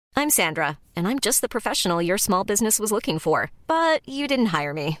I'm Sandra, and I'm just the professional your small business was looking for. But you didn't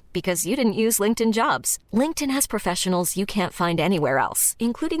hire me because you didn't use LinkedIn Jobs. LinkedIn has professionals you can't find anywhere else,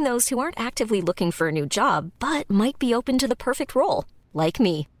 including those who aren't actively looking for a new job, but might be open to the perfect role, like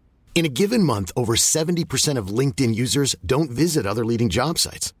me. In a given month, over 70% of LinkedIn users don't visit other leading job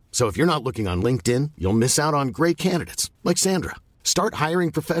sites. So if you're not looking on LinkedIn, you'll miss out on great candidates like Sandra. Start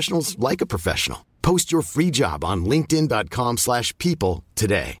hiring professionals like a professional. Post your free job on linkedin.com/people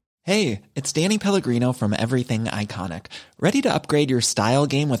today. Hey, it's Danny Pellegrino from Everything Iconic. Ready to upgrade your style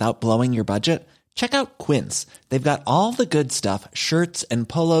game without blowing your budget? Check out Quince. They've got all the good stuff, shirts and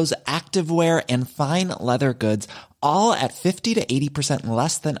polos, activewear, and fine leather goods, all at 50 to 80%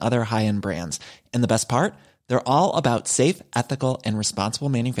 less than other high-end brands. And the best part? They're all about safe, ethical, and responsible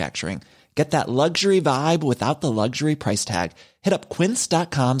manufacturing. Get that luxury vibe without the luxury price tag. Hit up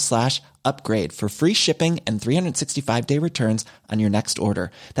quince.com/upgrade for free shipping and 365-day returns on your next order.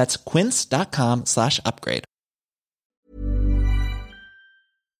 That's quince.com/upgrade.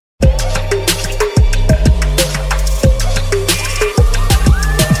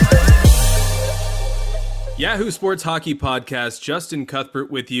 Yahoo Sports Hockey Podcast, Justin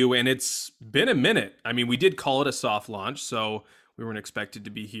Cuthbert with you, and it's been a minute. I mean, we did call it a soft launch, so we weren't expected to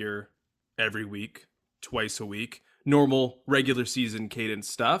be here every week, twice a week, normal regular season cadence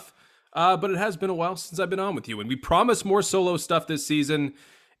stuff. But it has been a while since I've been on with you, and we promise more solo stuff this season,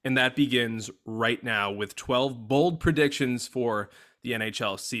 and that begins right now with 12 bold predictions for the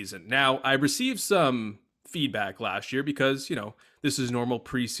NHL season. Now, I received some feedback last year because, this is normal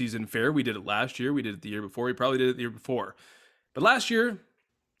preseason fare. We did it last year. We did it the year before. We probably did it the year before. But last year,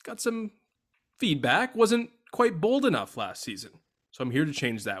 got some feedback. Wasn't quite bold enough last season. So I'm here to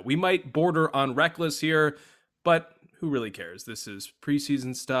change that. We might border on reckless here, but who really cares? This is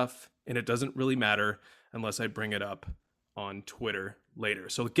preseason stuff, and it doesn't really matter unless I bring it up on Twitter later.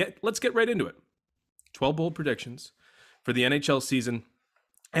 So let's get right into it. 12 bold predictions for the NHL season.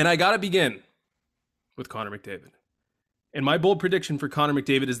 And I got to begin with Connor McDavid. And my bold prediction for Connor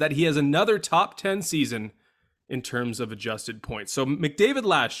McDavid is that he has another top 10 season in terms of adjusted points. So McDavid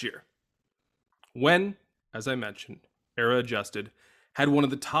last year, when, as I mentioned, era adjusted, had one of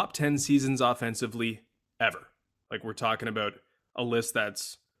the top 10 seasons offensively ever. Like, we're talking about a list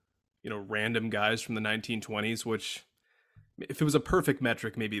that's, random guys from the 1920s, which if it was a perfect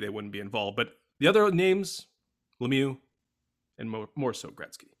metric, maybe they wouldn't be involved. But the other names, Lemieux and more so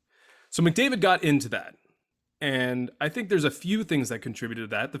Gretzky. So McDavid got into that. And I think there's a few things that contributed to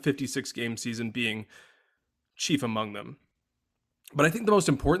that, the 56-game season being chief among them. But I think the most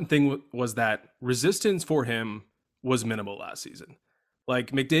important thing was that resistance for him was minimal last season.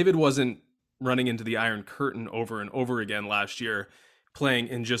 Like, McDavid wasn't running into the Iron Curtain over and over again last year, playing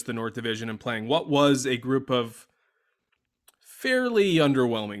in just the North Division and playing what was a group of fairly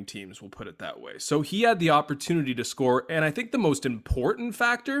underwhelming teams, we'll put it that way. So he had the opportunity to score, and I think the most important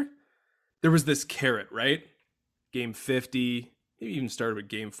factor, there was this carrot, right? Game 50, maybe even started with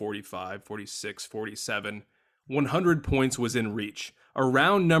game 45, 46, 47. 100 points was in reach, a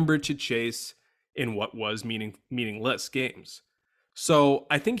round number to chase in what was meaningless games. So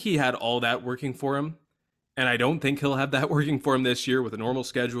I think he had all that working for him, and I don't think he'll have that working for him this year with a normal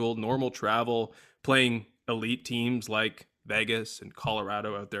schedule, normal travel, playing elite teams like Vegas and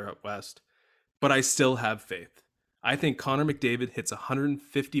Colorado out there out west. But I still have faith. I think Connor McDavid hits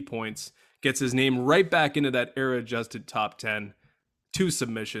 150 points, gets his name right back into that era-adjusted top 10, 2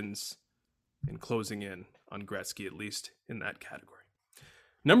 submissions, and closing in on Gretzky, at least in that category.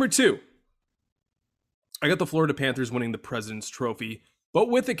 Number 2, I got the Florida Panthers winning the President's Trophy, but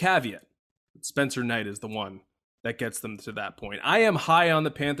with a caveat. Spencer Knight is the one that gets them to that point. I am high on the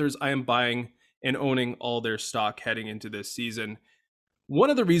Panthers. I am buying and owning all their stock heading into this season. One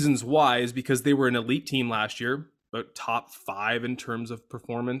of the reasons why is because they were an elite team last year, but top 5 in terms of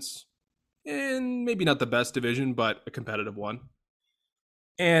performance. And maybe not the best division, but a competitive one.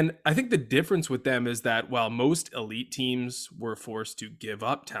 And I think the difference with them is that while most elite teams were forced to give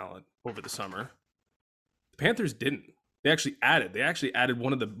up talent over the summer, the Panthers didn't. They actually added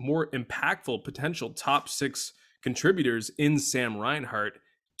one of the more impactful potential top 6 contributors in Sam Reinhart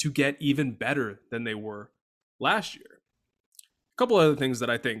to get even better than they were last year. A couple other things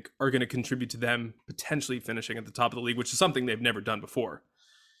that I think are going to contribute to them potentially finishing at the top of the league, which is something they've never done before,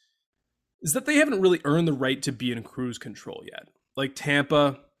 is that they haven't really earned the right to be in cruise control yet. Like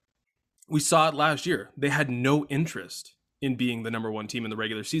Tampa, we saw it last year. They had no interest in being the number 1 team in the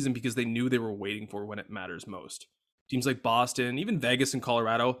regular season because they knew they were waiting for when it matters most. Teams like Boston, even Vegas and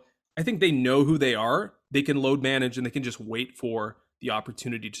Colorado, I think they know who they are. They can load manage and they can just wait for the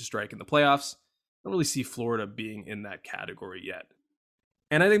opportunity to strike in the playoffs. I don't really see Florida being in that category yet.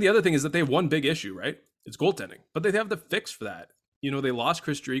 And I think the other thing is that they have one big issue, right? It's goaltending, but they have the fix for that. You know, they lost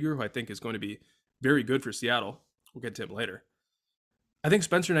Chris Driedger, who I think is going to be very good for Seattle. We'll get to him later. I think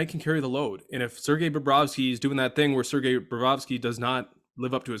Spencer Knight can carry the load. And if Sergei Bobrovsky is doing that thing where Sergei Bobrovsky does not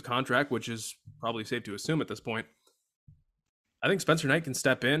live up to his contract, which is probably safe to assume at this point, I think Spencer Knight can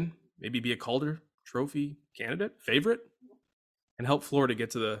step in, maybe be a Calder Trophy candidate, favorite, and help Florida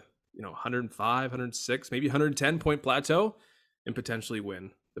get to the 105, 106, maybe 110 point plateau and potentially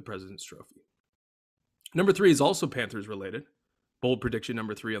win the President's Trophy. Number 3 is also Panthers related. Bold prediction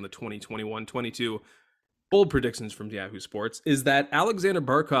number 3 on the 2021-22 bold predictions from Yahoo Sports is that Alexander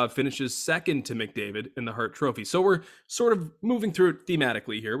Barkov finishes second to McDavid in the Hart Trophy. So we're sort of moving through it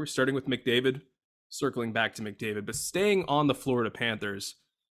thematically here. We're starting with McDavid, circling back to McDavid, but staying on the Florida Panthers.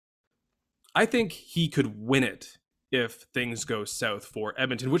 I think he could win it if things go south for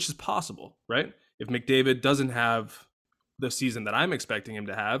Edmonton, which is possible, right? If McDavid doesn't have the season that I'm expecting him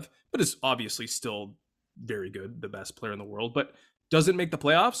to have, but is obviously still very good, the best player in the world, but doesn't make the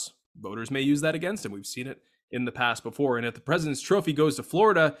playoffs, voters may use that against him. We've seen it in the past before. And if the President's Trophy goes to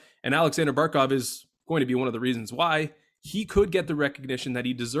Florida, and Alexander Barkov is going to be one of the reasons why, he could get the recognition that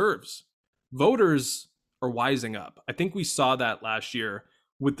he deserves. Voters are wising up. I think we saw that last year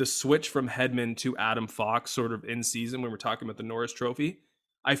with the switch from Hedman to Adam Fox sort of in season when we're talking about the Norris Trophy.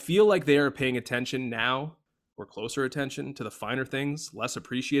 I feel like they are paying attention now, or closer attention, to the finer things, less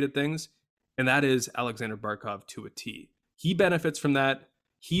appreciated things, and that is Alexander Barkov to a T. He benefits from that.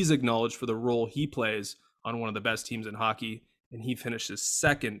 He's acknowledged for the role he plays on one of the best teams in hockey, and he finishes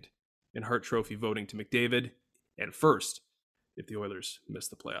second in Hart Trophy voting to McDavid, and first if the Oilers miss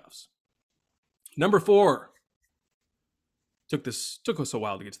the playoffs. Number 4. Took us a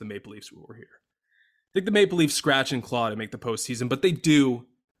while to get to the Maple Leafs when we're here. I think the Maple Leafs scratch and claw to make the postseason, but they do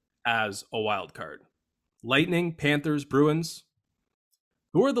as a wild card. Lightning, Panthers, Bruins.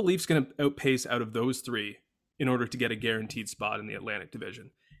 Who are the Leafs going to outpace out of those 3 in order to get a guaranteed spot in the Atlantic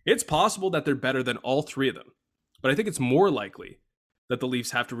Division? It's possible that they're better than all 3 of them, but I think it's more likely that the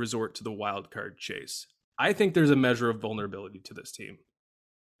Leafs have to resort to the wild card chase. I think there's a measure of vulnerability to this team.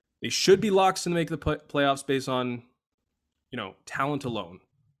 They should be locks to make the playoffs based on, talent alone.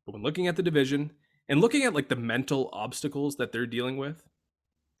 But when looking at the division and looking at like the mental obstacles that they're dealing with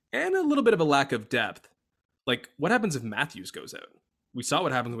and a little bit of a lack of depth, like what happens if Matthews goes out? We saw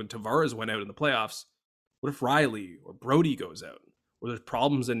what happens when Tavares went out in the playoffs. What if Riley or Brody goes out? Or there's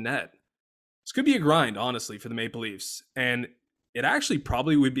problems in net? This could be a grind, honestly, for the Maple Leafs. And it actually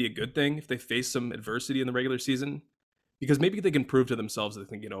probably would be a good thing if they face some adversity in the regular season, because maybe they can prove to themselves that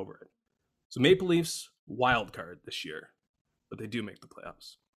they can get over it. So Maple Leafs, wild card this year, but they do make the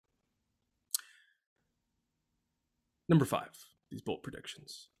playoffs. Number 5, these bold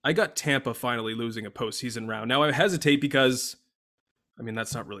predictions. I got Tampa finally losing a postseason round. Now I hesitate because,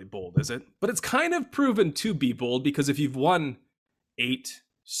 that's not really bold, is it? But it's kind of proven to be bold, because if you've won 8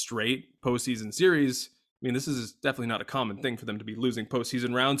 straight postseason series, this is definitely not a common thing for them to be losing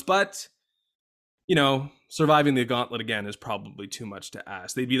postseason rounds, but, surviving the gauntlet again is probably too much to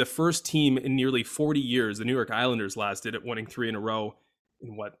ask. They'd be the first team in nearly 40 years. The New York Islanders last did it, winning 3 in a row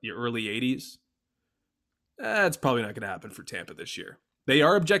in the early 80s. That's probably not going to happen for Tampa this year. They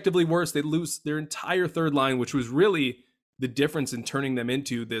are objectively worse. They lose their entire third line, which was really the difference in turning them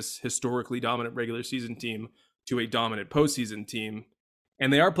into this historically dominant regular season team to a dominant postseason team.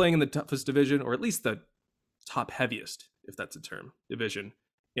 And they are playing in the toughest division, or at least the top heaviest, if that's a term, division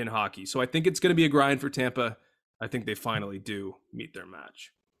in hockey. So I think it's going to be a grind for Tampa. I think they finally do meet their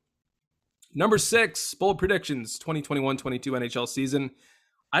match. Number 6, bold predictions, 2021-22 NHL season.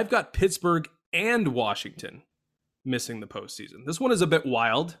 I've got Pittsburgh and Washington missing the postseason. This one is a bit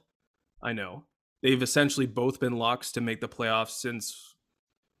wild, I know. They've essentially both been locks to make the playoffs since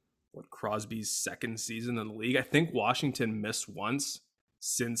Crosby's second season in the league. I think Washington missed once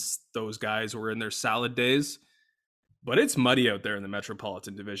since those guys were in their salad days. But it's muddy out there in the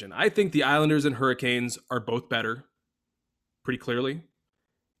Metropolitan Division. I think the Islanders and Hurricanes are both better, pretty clearly.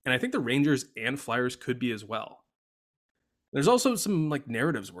 And I think the Rangers and Flyers could be as well. There's also some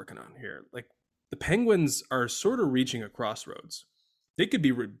narratives working on here. The Penguins are sort of reaching a crossroads. They could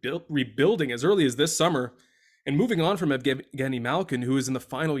be rebuilding as early as this summer and moving on from Evgeny Malkin, who is in the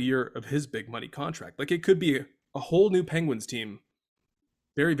final year of his big money contract. It could be a whole new Penguins team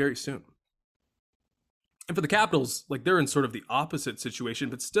very, very soon. And for the Capitals, they're in sort of the opposite situation,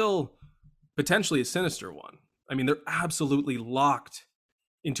 but still potentially a sinister one. They're absolutely locked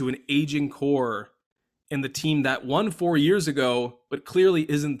into an aging core and the team that won 4 years ago, but clearly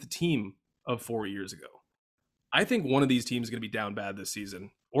isn't the team of 4 years ago. I think one of these teams is going to be down bad this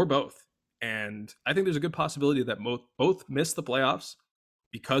season, or both. And I think there's a good possibility that both miss the playoffs.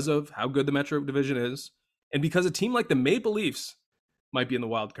 because of how good the Metro Division is, and because a team like the Maple Leafs might be in the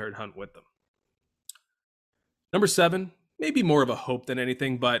wild card hunt with them. Number 7, maybe more of a hope than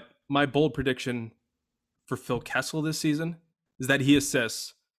anything, but my bold prediction for Phil Kessel this season is that he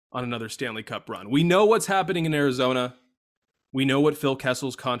assists on another Stanley Cup run. We know what's happening in Arizona. We know what Phil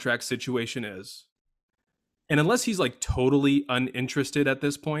Kessel's contract situation is. And unless he's like totally uninterested at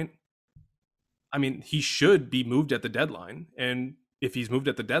this point, I mean, he should be moved at the deadline. And if he's moved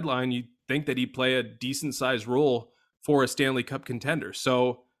at the deadline, you'd think that he'd play a decent sized role for a Stanley Cup contender.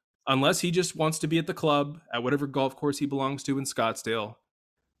 So unless he just wants to be at the club at whatever golf course he belongs to in Scottsdale,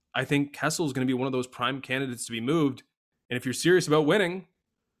 I think Kessel is going to be one of those prime candidates to be moved. And if you're serious about winning,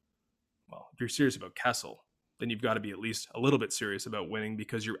 well, if you're serious about Kessel, then you've got to be at least a little bit serious about winning,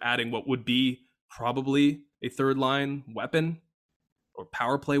 because you're adding what would be probably a third line weapon or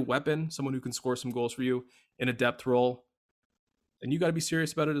power play weapon, someone who can score some goals for you in a depth role. And you got to be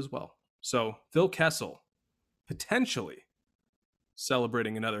serious about it as well. So Phil Kessel potentially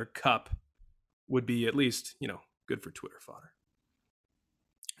celebrating another cup would be at least, good for Twitter fodder.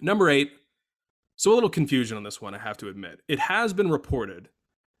 Number 8. So a little confusion on this one, I have to admit. It has been reported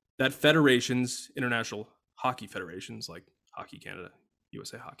that federations, international hockey federations like Hockey Canada,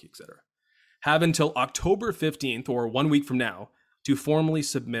 USA Hockey, etc., have until October 15th, or 1 week from now, to formally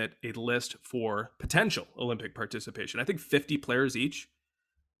submit a list for potential Olympic participation. I think 50 players each.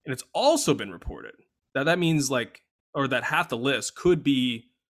 And it's also been reported that means that half the list could be,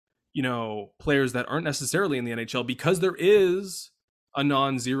 players that aren't necessarily in the NHL, because there is a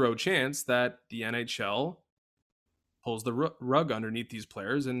non-zero chance that the NHL pulls the rug underneath these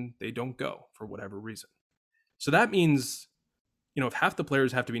players and they don't go for whatever reason. So that means, if half the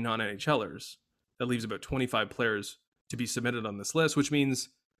players have to be non-NHLers, that leaves about 25 players to be submitted on this list, which means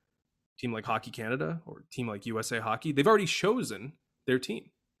a team like Hockey Canada or a team like USA Hockey, they've already chosen their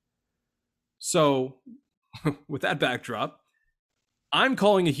team. So with that backdrop, I'm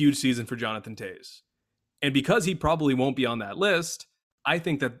calling a huge season for Jonathan Toews. And because he probably won't be on that list, I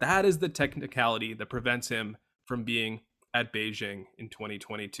think that is the technicality that prevents him from being at Beijing in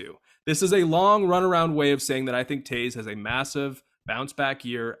 2022. This is a long runaround way of saying that I think Toews has a massive bounce back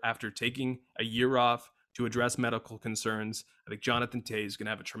year after taking a year off to address medical concerns. I think Jonathan Toews is going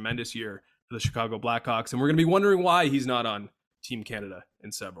to have a tremendous year for the Chicago Blackhawks, and we're going to be wondering why he's not on Team Canada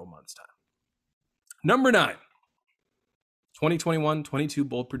in several months' time. Number 9, 2021-22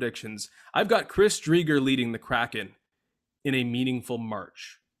 bold predictions. I've got Chris Driedger leading the Kraken in a meaningful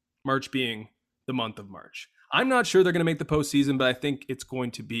March. March being the month of March. I'm not sure they're going to make the postseason, but I think it's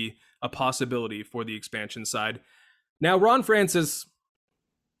going to be a possibility for the expansion side. Now, Ron Francis,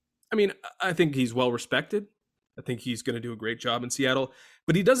 I think he's well respected. I think he's going to do a great job in Seattle,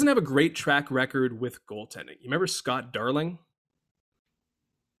 but he doesn't have a great track record with goaltending. You remember Scott Darling?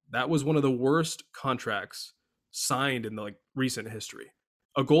 That was one of the worst contracts signed in the recent history.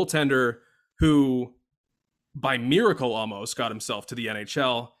 A goaltender who, by miracle almost, got himself to the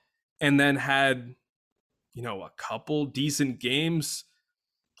NHL and then had, a couple decent games,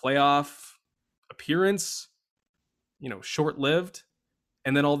 playoff appearance, short-lived.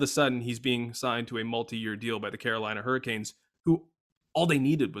 And then all of a sudden he's being signed to a multi-year deal by the Carolina Hurricanes, who all they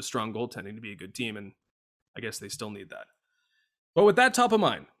needed was strong goaltending to be a good team. And I guess they still need that. But with that top of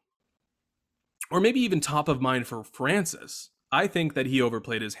mind, or maybe even top of mind for Francis, I think that he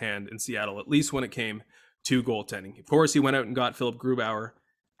overplayed his hand in Seattle, at least when it came to goaltending. Of course, he went out and got Philip Grubauer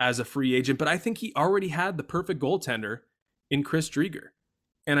as a free agent, but I think he already had the perfect goaltender in Chris Driedger.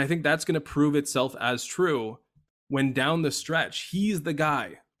 And I think that's going to prove itself as true when down the stretch, he's the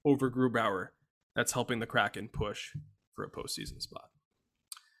guy over Grubauer that's helping the Kraken push for a postseason spot.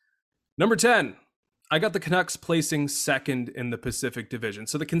 Number 10, I got the Canucks placing second in the Pacific Division.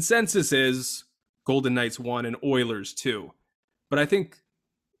 So the consensus is Golden Knights 1 and Oilers 2. But I think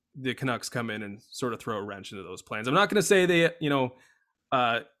the Canucks come in and sort of throw a wrench into those plans. I'm not going to say they,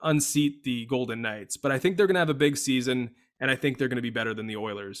 unseat the Golden Knights, but I think they're going to have a big season, and I think they're going to be better than the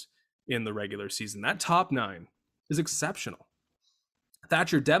Oilers in the regular season. That top 9 is exceptional.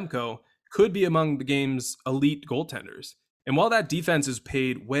 Thatcher Demko could be among the game's elite goaltenders. And while that defense is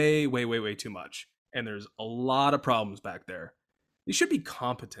paid way, way, way, way too much, and there's a lot of problems back there, they should be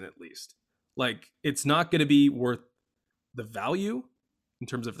competent at least. It's not going to be worth the value in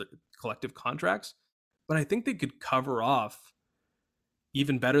terms of the collective contracts, but I think they could cover off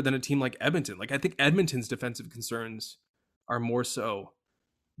even better than a team like Edmonton. I think Edmonton's defensive concerns are more so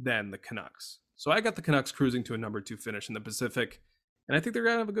than the Canucks. So I got the Canucks cruising to a number 2 finish in the Pacific, and I think they're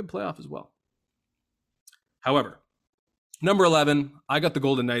going to have a good playoff as well. However, number 11, I got the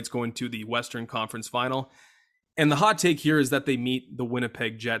Golden Knights going to the Western Conference Final. And the hot take here is that they meet the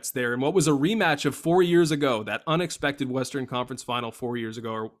Winnipeg Jets there in what was a rematch of 4 years ago, that unexpected Western Conference final 4 years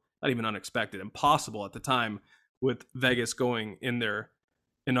ago, or not even unexpected, impossible at the time with Vegas going in their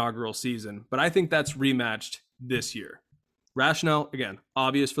inaugural season. But I think that's rematched this year. Rationale, again,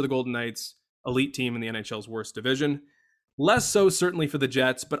 obvious for the Golden Knights, elite team in the NHL's worst division. Less so certainly for the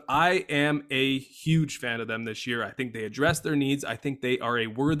Jets, but I am a huge fan of them this year. I think they address their needs. I think they are a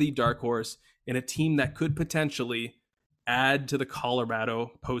worthy dark horse in a team that could potentially add to the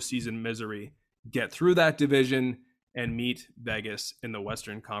Colorado postseason misery, get through that division, and meet Vegas in the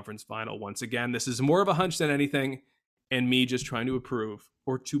Western Conference final once again. This is more of a hunch than anything, and me just trying to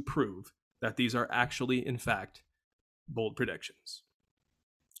prove that these are actually, in fact, bold predictions.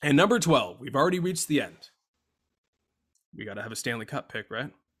 And number 12, we've already reached the end. We got to have a Stanley Cup pick,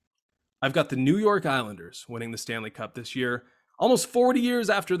 right? I've got the New York Islanders winning the Stanley Cup this year, almost 40 years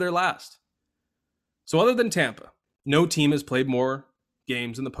after their last. So other than Tampa, no team has played more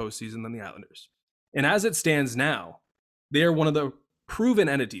games in the postseason than the Islanders. And as it stands now, they are one of the proven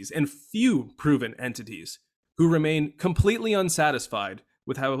entities, and few proven entities, who remain completely unsatisfied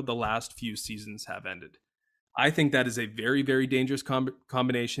with how the last few seasons have ended. I think that is a very, very dangerous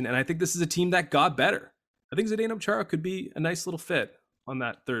combination, and I think this is a team that got better. I think Zdeno Chara could be a nice little fit on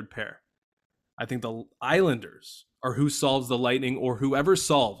that third pair. I think the Islanders are who solves the Lightning, or whoever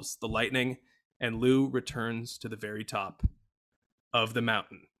solves the Lightning, and Lou returns to the very top of the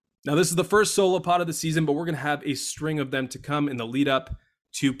mountain. Now, this is the first solo pod of the season, but we're going to have a string of them to come in the lead up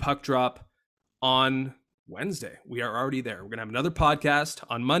to Puck Drop on Wednesday. We are already there. We're going to have another podcast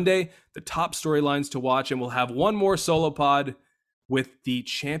on Monday, the top storylines to watch, and we'll have one more solo pod with the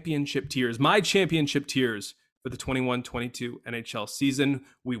championship tiers, my championship tiers for the 21-22 NHL season.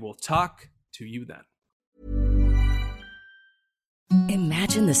 We will talk to you then.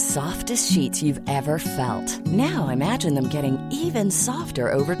 Imagine the softest sheets you've ever felt. Now imagine them getting even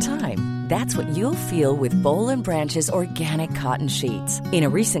softer over time. That's what you'll feel with Boll & Branch's organic cotton sheets. In a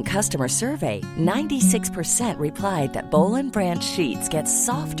recent customer survey, 96% replied that Boll & Branch sheets get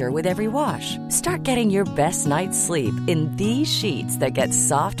softer with every wash. Start getting your best night's sleep in these sheets that get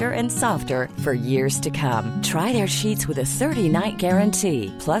softer and softer for years to come. Try their sheets with a 30-night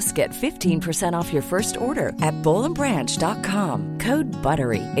guarantee. Plus, get 15% off your first order at bollandbranch.com. Code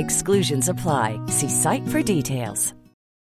BUTTERY. Exclusions apply. See site for details.